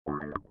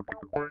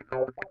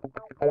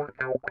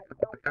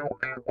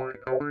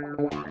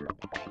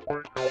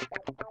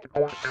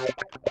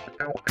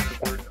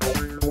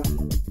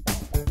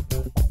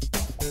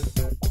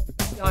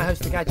I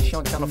host the Gadget Show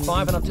on Channel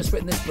 5, and I've just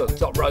written this book,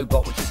 Dot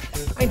Robot, which is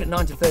aimed at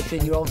 9 to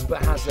 13-year-olds,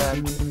 but has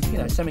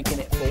something in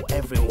it for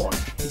everyone.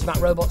 It's about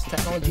robots,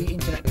 technology,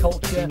 internet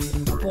culture,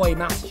 a boy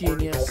maths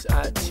genius,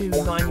 two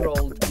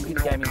 9-year-old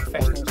computer gaming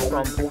professionals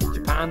from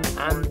Japan,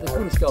 and the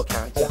coolest girl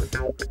character,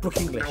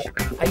 Brooke English,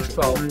 age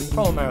 12,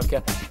 from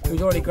America,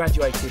 who's already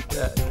graduated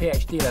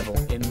PhD level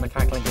in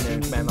mechanical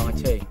engineering from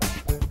MIT.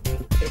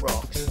 It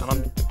rocks, and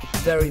I'm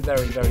very,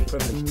 very, very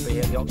privileged to be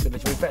here at the Oxford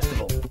Literary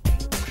Festival.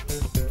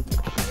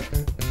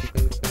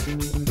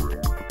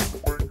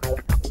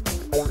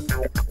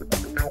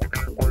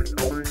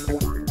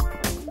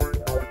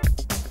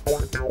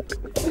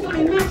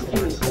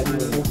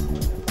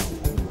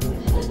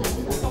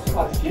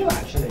 Quite a few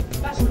actually.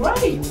 That's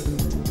great.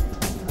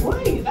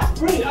 Great, that's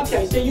brilliant.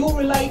 Okay, so you'll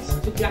relate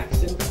to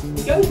Jackson.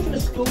 He goes to a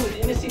school, an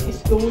inner city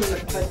school in a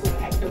place called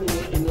Peckham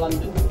in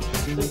London.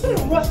 So it's a bit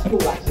of a rough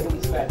school actually, I think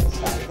it's fair to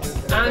say.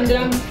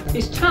 And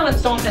his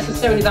talents aren't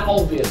necessarily that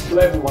obvious to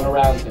everyone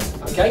around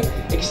him, okay?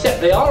 Except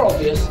they are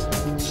obvious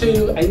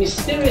to a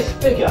mysterious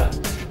figure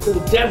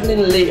called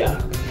Devlin Lear,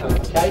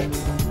 okay?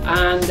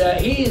 And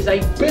he is a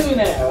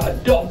billionaire, a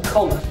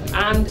dot-commer.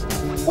 And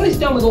what he's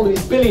done with all of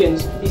his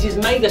billions is he's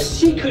made a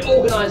secret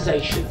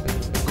organisation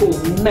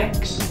called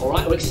MEX, all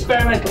right, or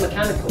Experimental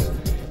Mechanicals.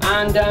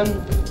 And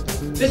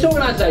this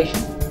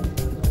organisation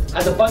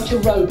has a bunch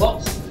of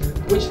robots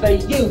which they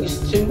use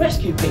to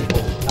rescue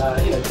people.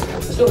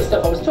 The sort of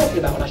stuff I was talking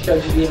about when I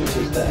showed you the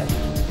images there.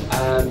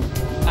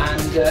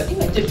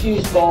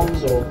 Defuse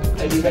bombs or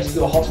maybe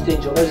rescue a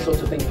hostage or those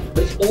sorts of things.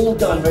 But it's all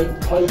done very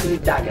cloak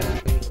and dagger.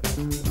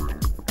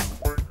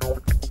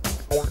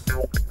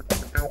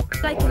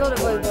 I like a lot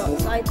of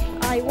robots.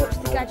 I watch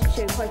the Gadget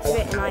Show quite a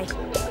bit, and I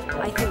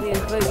think the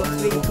robots are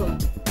really cool.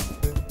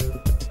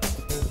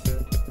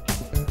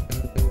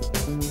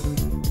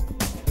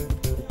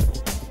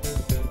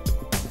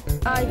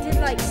 I did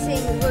like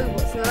seeing the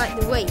robots, and I like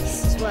the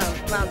race as well,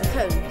 around the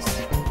cones.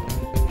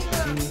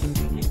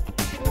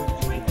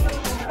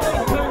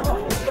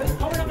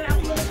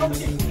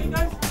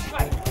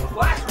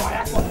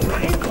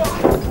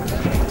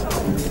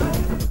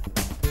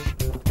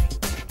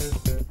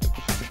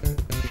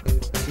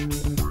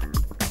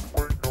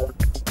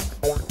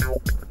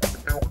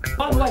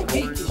 By the way,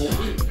 geek is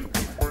geek.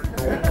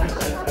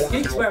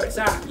 Geek's where it's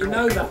at, you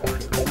know that.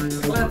 It's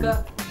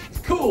clever, it's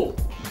cool.